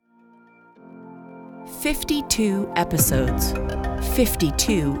52 episodes,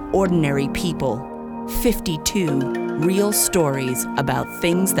 52 ordinary people, 52 real stories about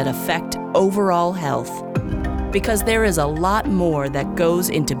things that affect overall health. Because there is a lot more that goes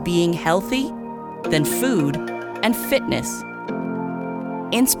into being healthy than food and fitness.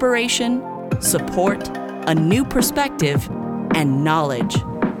 Inspiration, support, a new perspective, and knowledge.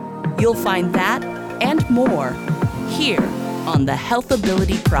 You'll find that and more here on the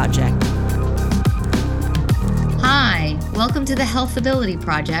Healthability Project. Hi, welcome to the Healthability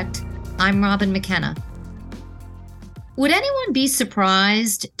Project. I'm Robin McKenna. Would anyone be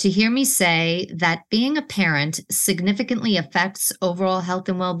surprised to hear me say that being a parent significantly affects overall health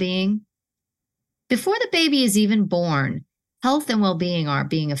and well-being? Before the baby is even born, health and well-being are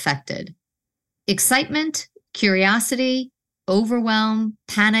being affected. Excitement, curiosity, overwhelm,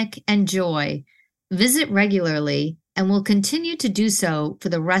 panic, and joy visit regularly and will continue to do so for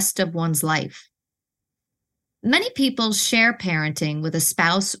the rest of one's life. Many people share parenting with a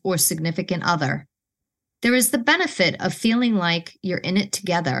spouse or significant other. There is the benefit of feeling like you're in it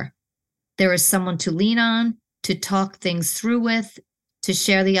together. There is someone to lean on, to talk things through with, to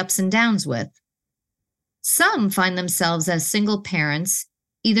share the ups and downs with. Some find themselves as single parents,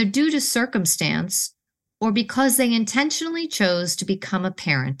 either due to circumstance or because they intentionally chose to become a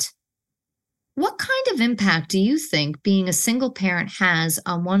parent. What kind of impact do you think being a single parent has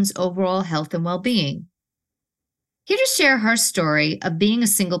on one's overall health and well-being? Here to share her story of being a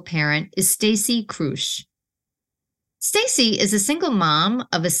single parent is Stacy Krusch. Stacy is a single mom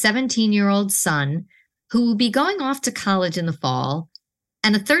of a 17-year-old son who will be going off to college in the fall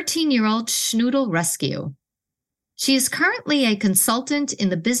and a 13-year-old schnoodle rescue. She is currently a consultant in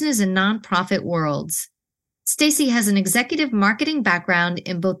the business and nonprofit worlds. Stacy has an executive marketing background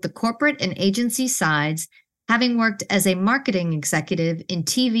in both the corporate and agency sides, having worked as a marketing executive in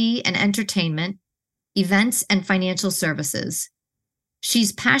TV and entertainment, events, and financial services.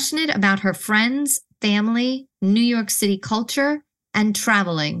 She's passionate about her friends, family, New York City culture, and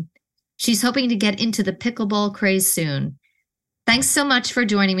traveling. She's hoping to get into the pickleball craze soon. Thanks so much for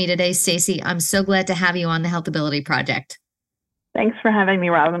joining me today, Stacy. I'm so glad to have you on the Healthability Project. Thanks for having me,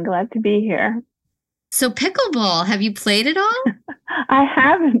 Rob. I'm glad to be here. So pickleball, have you played it all? I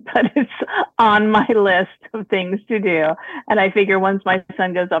haven't, but it's on my list of things to do. And I figure once my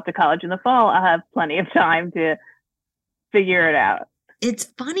son goes off to college in the fall, I'll have plenty of time to figure it out. It's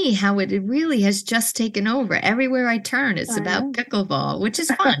funny how it really has just taken over. Everywhere I turn, it's about pickleball, which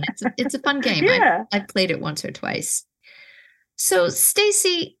is fun. It's a fun game. Yeah. I've played it once or twice. So,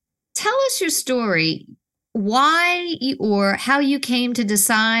 Stacy, tell us your story. Why or how you came to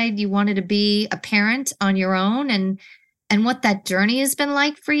decide you wanted to be a parent on your own, and what that journey has been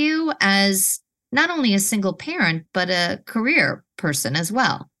like for you as not only a single parent, but a career person as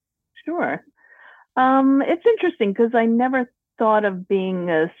well. Sure. It's interesting because I never thought of being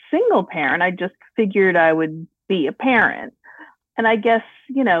a single parent. I just figured I would be a parent. And I guess,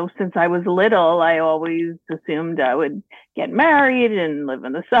 since I was little, I always assumed I would get married and live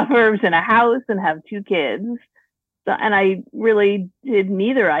in the suburbs in a house and have 2 kids. So, and I really did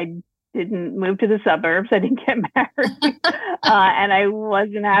neither. I didn't move to the suburbs. I didn't get married, and I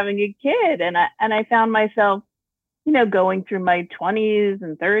wasn't having a kid. And I found myself, going through my 20s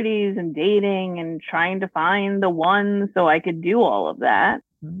and 30s and dating and trying to find the one so I could do all of that.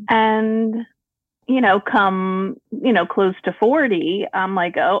 Mm-hmm. And come, close to 40, I'm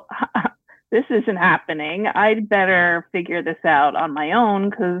like, oh, this isn't happening. I'd better figure this out on my own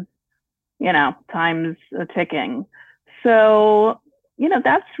because, time's a ticking. So,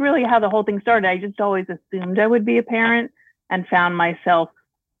 that's really how the whole thing started. I just always assumed I would be a parent and found myself,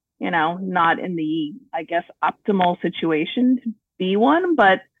 not in the, I guess, optimal situation to be one.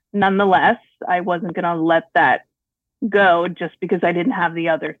 But nonetheless, I wasn't going to let that go just because I didn't have the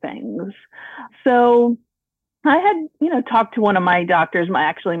other things. So I had, talked to one of my doctors,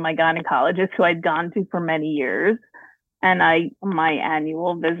 my gynecologist who I'd gone to for many years. And my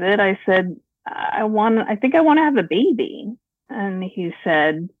annual visit, I said, I think I want to have a baby. And he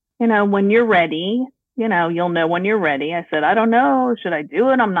said, when you're ready, you'll know when you're ready. I said, I don't know. Should I do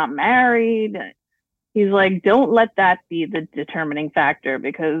it? I'm not married. He's like, don't let that be the determining factor,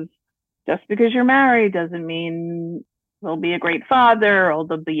 because just because you're married doesn't mean they'll be a great father or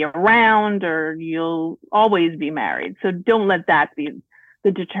they'll be around or you'll always be married. So don't let that be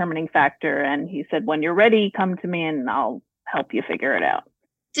the determining factor. And he said, when you're ready, come to me and I'll help you figure it out.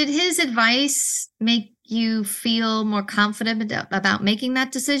 Did his advice make you feel more confident about making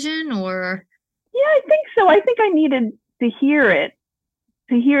that decision, or? Yeah, I think so. I think I needed to hear it,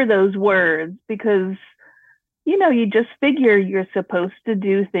 to hear those words, because you just figure you're supposed to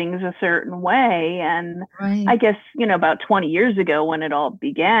do things a certain way. And Right. I guess, about 20 years ago when it all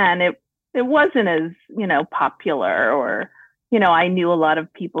began, it wasn't as, popular, or, I knew a lot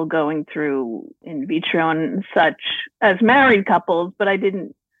of people going through in vitro and such as married couples, but I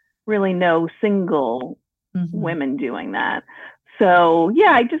didn't really know single women doing that. So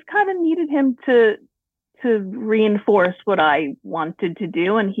yeah, I just kind of needed him to reinforce what I wanted to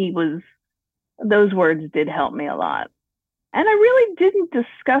do. And those words did help me a lot. And I really didn't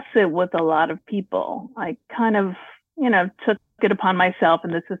discuss it with a lot of people. I kind of, took it upon myself,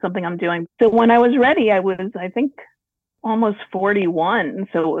 and this is something I'm doing. So when I was ready, I was, I think, almost 41.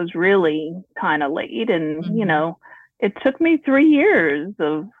 So it was really kind of late. And, it took me 3 years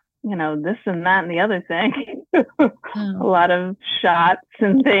of, this and that and the other thing. A lot of shots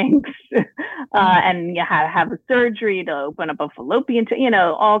and things. And you had to have a surgery to open up a fallopian,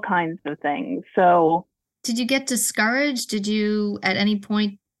 all kinds of things. So did you get discouraged? Did you at any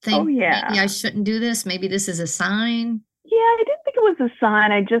point think, maybe I shouldn't do this? Maybe this is a sign? Yeah, I didn't think it was a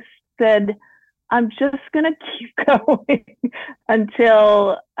sign. I just said, I'm just going to keep going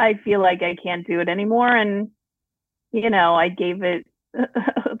until I feel like I can't do it anymore. And, I gave it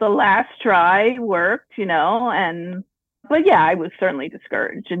the last try, worked, but yeah, I was certainly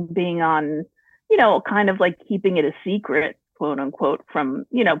discouraged, and being on, kind of like keeping it a secret, quote unquote, from,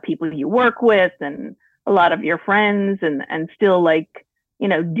 people you work with and a lot of your friends, and still like,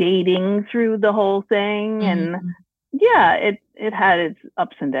 dating through the whole thing. And yeah, it had its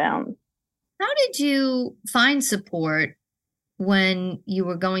ups and downs. How did you find support when you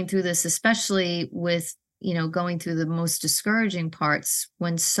were going through this, especially with, going through the most discouraging parts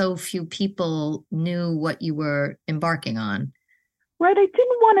when so few people knew what you were embarking on? Right. I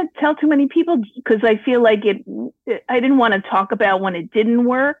didn't want to tell too many people because I feel like I didn't want to talk about when it didn't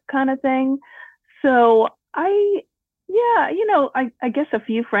work, kind of thing. So I guess a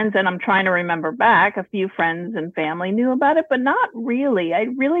few friends, and I'm trying to remember back, a few friends and family knew about it, but not really. I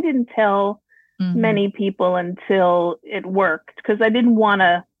really didn't tell many people until it worked, because I didn't want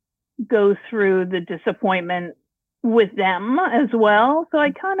to go through the disappointment with them as well. So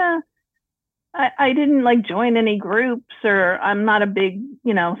I didn't like join any groups, or I'm not a big,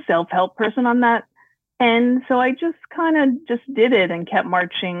 self-help person on that end. So I just kind of just did it and kept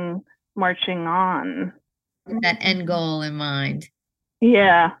marching on. That end goal in mind.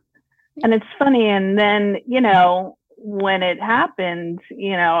 Yeah. And it's funny. And then, when it happened,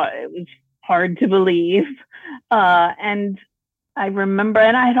 it was hard to believe. And I remember,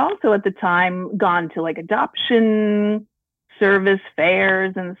 and I had also at the time gone to like adoption service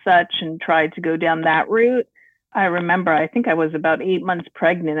fairs and such and tried to go down that route. I remember, I think I was about 8 months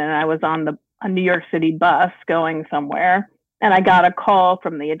pregnant, and I was on a New York City bus going somewhere. And I got a call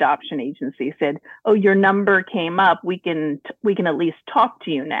from the adoption agency, said, "Oh, your number came up. We can at least talk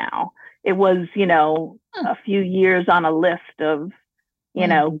to you now." It was, a few years on a list of,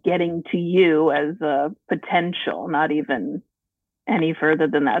 getting to you as a potential, not even any further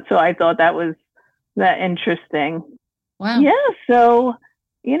than that. So I thought that was interesting. Wow. Yeah. So,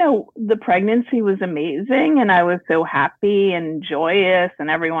 the pregnancy was amazing, and I was so happy and joyous, and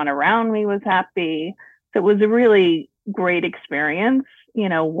everyone around me was happy. So it was a really great experience,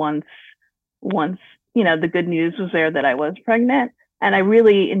 once, the good news was there that I was pregnant. And I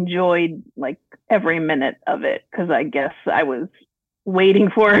really enjoyed like every minute of it, because I guess I was waiting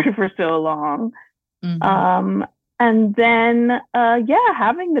for it for so long. And then,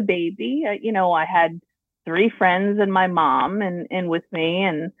 having the baby, I had 3 friends and my mom and with me,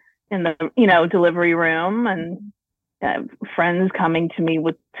 and in the, delivery room, and friends coming to me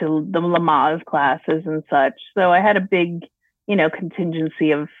to the Lamaze classes and such. So I had a big,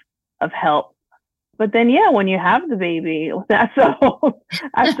 contingency of help. But then, when you have the baby, that's a whole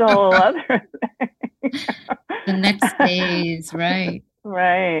other thing. The next phase, right?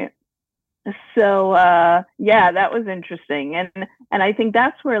 Right. So, that was interesting. And I think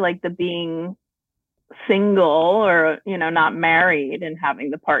that's where like the being single, or, not married, and having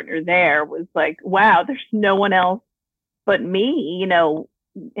the partner there was like, wow, there's no one else but me,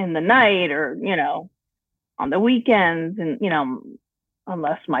 in the night, or, on the weekends, and,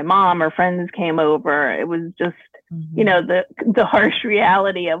 unless my mom or friends came over, it was just, the harsh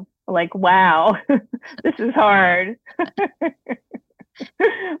reality of like, wow, this is hard.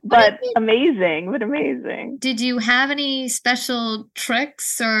 but amazing. Did you have any special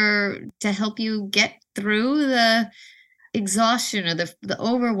tricks or to help you get through the exhaustion or the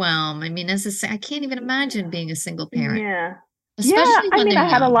overwhelm? I mean, I can't even imagine being a single parent. Yeah. Especially when I they're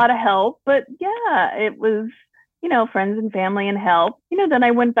had a young. lot of help, but it was, friends and family and help. Then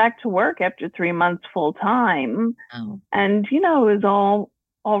I went back to work after 3 months full time. Oh, And, it was all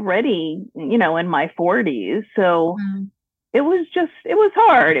already, in my 40s. So wow. it was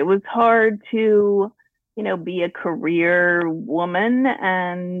hard. It was hard to, be a career woman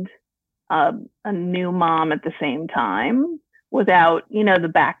and a new mom at the same time without,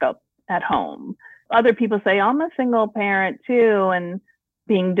 the backup at home. Other people say, I'm a single parent too. And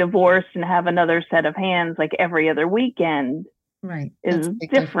being divorced and have another set of hands like every other weekend Right. That's is a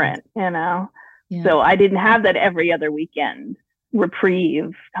big difference. different. Yeah. So I didn't have that every other weekend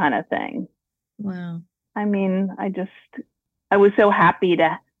reprieve kind of thing. Wow. I mean, I was so happy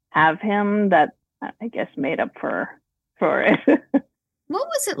to have him that I guess made up for it. What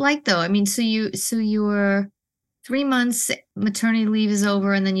was it like though? I mean, so you were 3 months, maternity leave is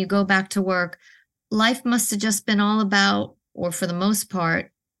over, and then you go back to work. Life must have just been all about, or for the most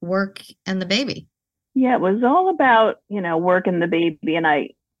part, work and the baby. Yeah, it was all about, work and the baby.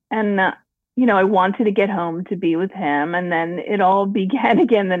 I wanted to get home to be with him. And then it all began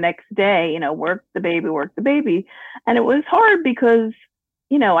again the next day, work the baby, work the baby. And it was hard because,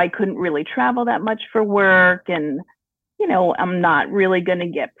 I couldn't really travel that much for work. And, I'm not really going to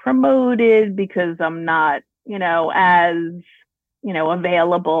get promoted because I'm not, as,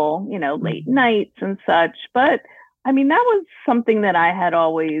 available, late nights and such. But I mean, that was something that I had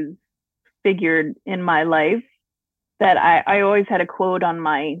always figured in my life, that I always had a quote on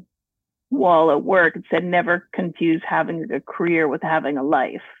my wall at work. It said, never confuse having a career with having a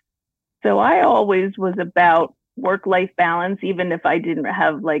life. So I always was about work-life balance, even if I didn't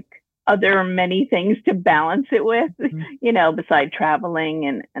have like other many things to balance it with, beside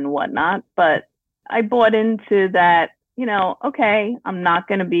traveling and whatnot. But I bought into that, okay, I'm not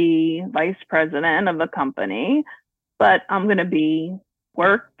going to be vice president of a company, but I'm going to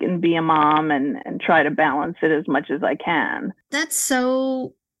work and be a mom and try to balance it as much as I can. That's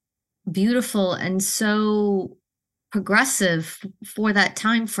so beautiful and so progressive for that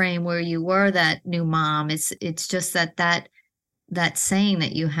time frame where you were that new mom. It's just that saying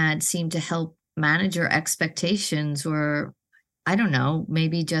that you had seemed to help manage your expectations, or I don't know,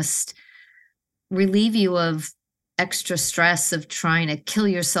 maybe just relieve you of extra stress of trying to kill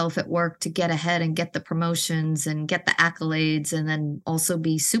yourself at work to get ahead and get the promotions and get the accolades and then also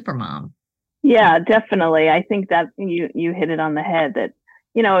be super mom. Yeah, definitely. I think that you hit it on the head, that,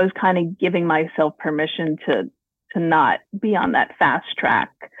 I was kind of giving myself permission to not be on that fast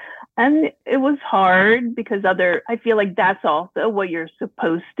track. And it was hard because I feel like that's also what you're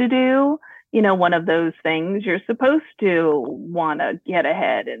supposed to do. One of those things, you're supposed to want to get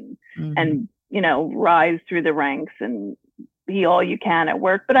ahead and rise through the ranks and be all you can at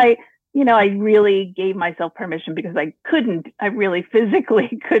work. But I really gave myself permission because I really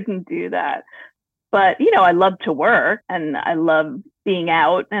physically couldn't do that. But, I love to work and I love being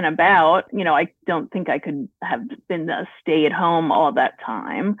out and about. I don't think I could have been a stay at home all that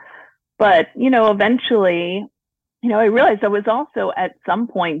time. But, eventually, I realized I was also at some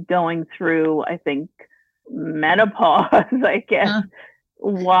point going through, I think, menopause, I guess,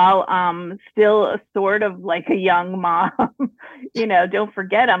 while I'm still sort of like a young mom. Don't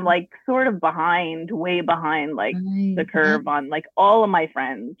forget, I'm like sort of way behind like the curve on like all of my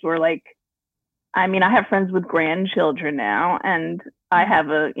friends were like, I mean, I have friends with grandchildren now, and I have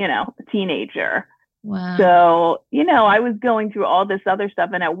a teenager. Wow. So, I was going through all this other stuff.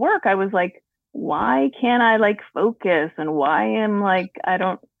 And at work, I was like, why can't I like focus? And why am like,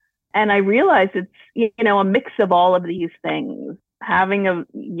 and I realized it's, a mix of all of these things, having a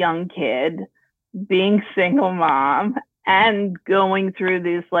young kid, being single mom, and going through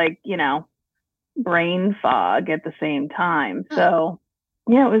this like, brain fog at the same time. So,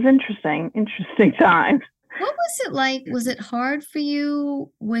 yeah, it was interesting time. What was it like? Was it hard for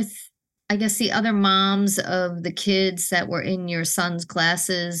you with, I guess, the other moms of the kids that were in your son's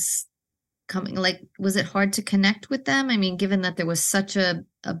classes coming? Like, was it hard to connect with them? I mean, given that there was such a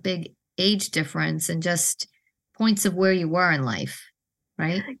big age difference and just points of where you were in life,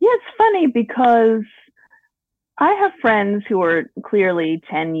 right? Yeah, it's funny because I have friends who are clearly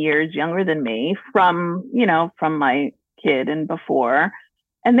 10 years younger than me from my kid and before.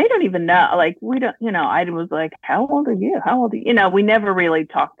 And they don't even know, like, we don't, I was like, how old are you? How old are you? We never really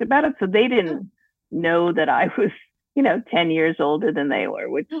talked about it. So they didn't know that I was, 10 years older than they were,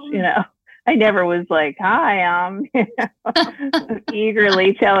 which, I never was like, hi, I'm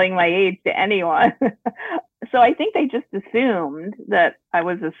eagerly telling my age to anyone. So I think they just assumed that I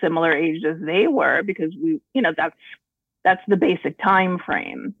was a similar age as they were because we, that's the basic time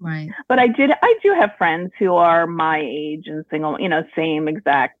frame. Right. But I do have friends who are my age and single, same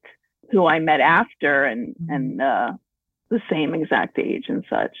exact who I met after and the same exact age and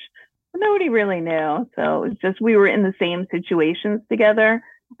such. But nobody really knew. So it was just, we were in the same situations together.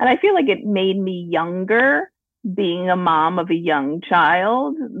 And I feel like it made me younger being a mom of a young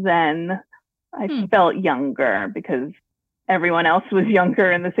child than I felt younger because everyone else was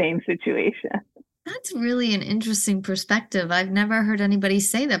younger in the same situation. That's really an interesting perspective. I've never heard anybody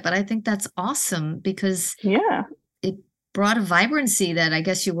say that, but I think that's awesome because it brought a vibrancy that I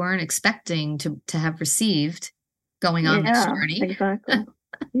guess you weren't expecting to have received going on this journey. Exactly.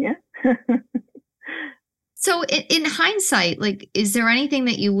 Yeah. So in hindsight, like, is there anything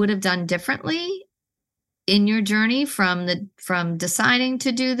that you would have done differently in your journey from deciding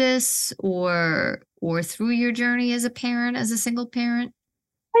to do this or through your journey as a parent, as a single parent?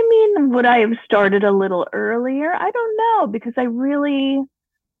 I mean, would I have started a little earlier? I don't know, because I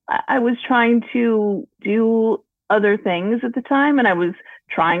was trying to do other things at the time, and I was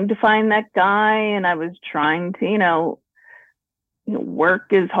trying to find that guy, and I was trying to,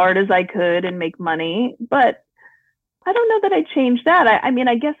 work as hard as I could and make money. But I don't know that I changed that. I mean,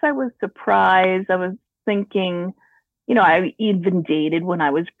 I guess I was surprised. I was thinking, I even dated when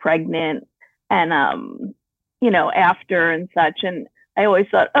I was pregnant and, after and such. And I always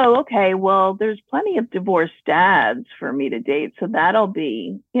thought, oh, okay, well, there's plenty of divorced dads for me to date. So that'll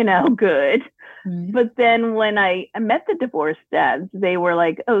be, good. Right. But then when I met the divorced dads, they were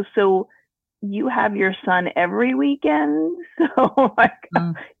like, oh, so you have your son every weekend? So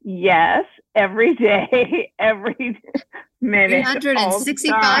yes, every day, every minute.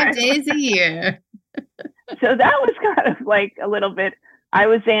 365 days a year. So that was kind of like a little bit, I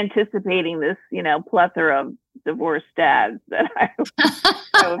was anticipating this, plethora of divorced dads that I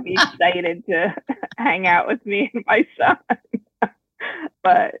would be excited to hang out with me and my son.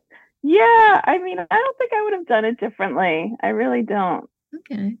 But yeah, I mean, I don't think I would have done it differently. I really don't.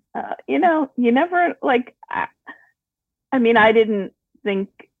 Okay. You never I mean, I didn't think,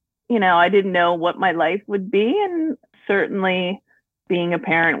 I didn't know what my life would be. And certainly being a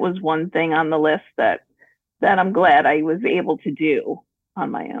parent was one thing on the list that I'm glad I was able to do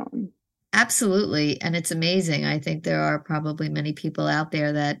on my own. Absolutely. And it's amazing. I think there are probably many people out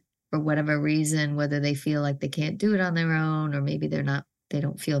there that, for whatever reason, whether they feel like they can't do it on their own, or maybe they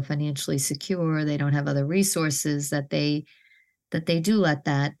don't feel financially secure, they don't have other resources, that they do let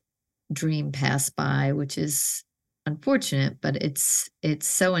that dream pass by, which is unfortunate, but it's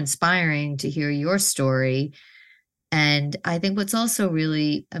so inspiring to hear your story. And I think what's also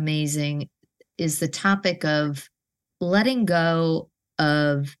really amazing is the topic of letting go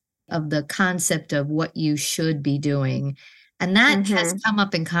of the concept of what you should be doing. And that has come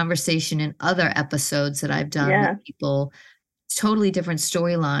up in conversation in other episodes that I've done with people, totally different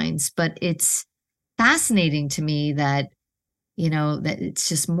storylines, but it's fascinating to me that that it's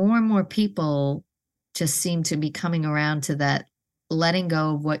just more and more people just seem to be coming around to that, letting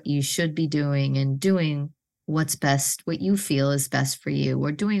go of what you should be doing and doing what's best, what you feel is best for you,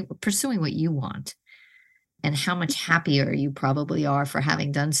 or pursuing what you want, and how much happier you probably are for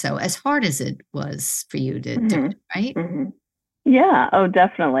having done so, as hard as it was for you to do it, right? Yeah. Oh,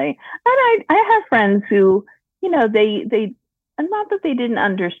 definitely. And I have friends who, they, and not that they didn't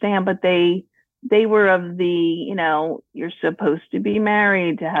understand, but they were of the, you're supposed to be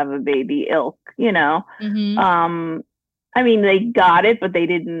married to have a baby ilk, I mean, they got it, but they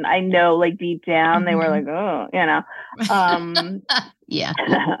didn't, I know, like deep down, they were like, oh, Yeah.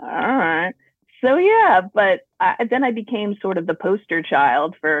 All right. So, yeah, but then I became sort of the poster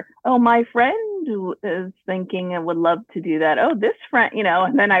child for, oh, my friend who is thinking and would love to do that. Oh, this friend,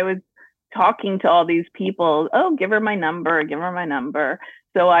 and then I was talking to all these people. Oh, give her my number.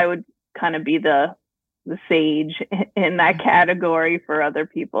 So I would kind of be the sage in that category for other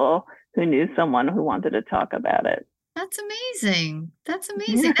people who knew someone who wanted to talk about it. That's amazing.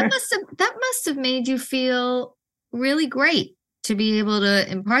 That must have made you feel really great to be able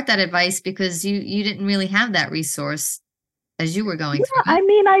to impart that advice, because you didn't really have that resource as you were going through it. I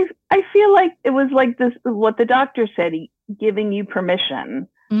mean, I feel like it was like this, what the doctor said, giving you permission.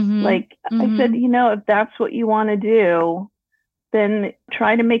 I said, if that's what you want to do, then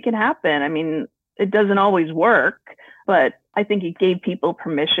try to make it happen. I mean, it doesn't always work, but I think it gave people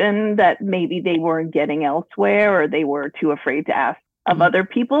permission that maybe they weren't getting elsewhere, or they were too afraid to ask of other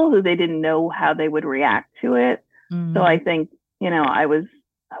people who they didn't know how they would react to it. So I think, I was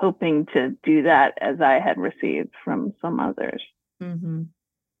hoping to do that as I had received from some others.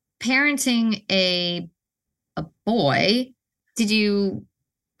 Parenting a boy, did you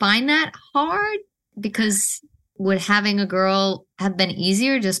find that hard? Because would having a girl have been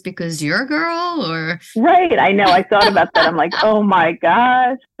easier just because you're a girl, or? Right. I know. I thought about that. I'm like, oh my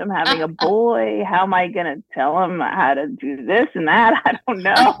gosh, I'm having a boy. How am I going to tell him how to do this and that? I don't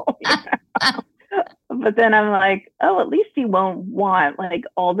know. But then I'm like, oh, at least he won't want like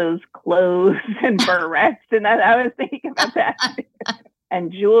all those clothes and barrettes. And I was thinking about that.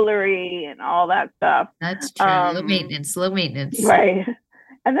 And jewelry and all that stuff. That's true. Low maintenance. Right.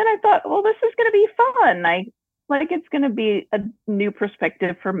 And then I thought, well, this is going to be fun. It's going to be a new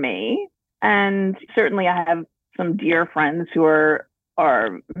perspective for me. And certainly I have some dear friends who are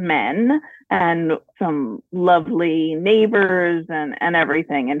men, and some lovely neighbors and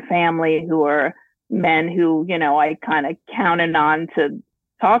everything, and family who are men who, I kind of counted on to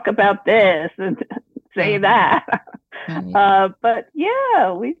talk about this and say that. But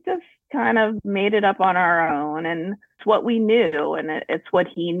yeah, we just kind of made it up on our own, and it's what we knew, and it's what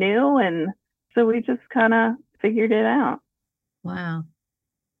he knew. And so we just kind of figured it out. Wow.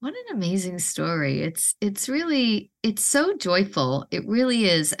 What an amazing story. It's so joyful. It really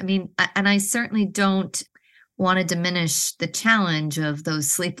is. I mean, and I certainly don't want to diminish the challenge of those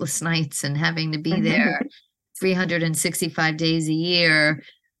sleepless nights and having to be there 365 days a year,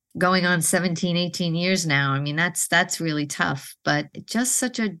 going on 17, 18 years now. I mean, that's really tough, but just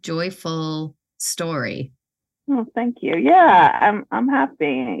such a joyful story. Oh, thank you. Yeah, I'm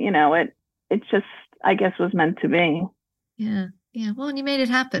happy. It just, I guess, was meant to be. Yeah. Yeah. Well, and you made it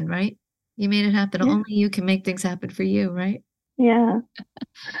happen, right? You made it happen. Yeah. Only you can make things happen for you, right? Yeah.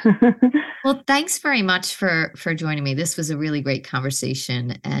 Well, thanks very much for joining me. This was a really great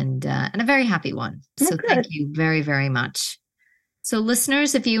conversation, and a very happy one. So thank you very, very much. So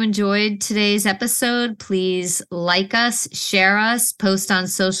listeners, if you enjoyed today's episode, please like us, share us, post on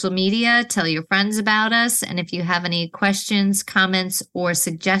social media, tell your friends about us. And if you have any questions, comments, or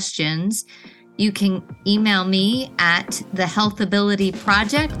suggestions, you can email me at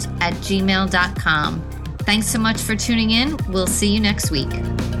thehealthabilityproject@gmail.com. Thanks so much for tuning in. We'll see you next week.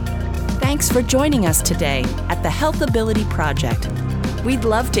 Thanks for joining us today at the Healthability Project. We'd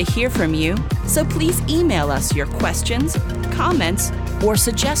love to hear from you, so please email us your questions, comments, or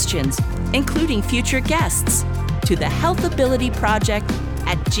suggestions, including future guests, to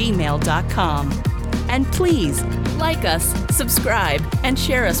thehealthabilityproject@gmail.com. And please like us, subscribe, and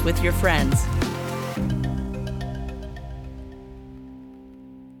share us with your friends.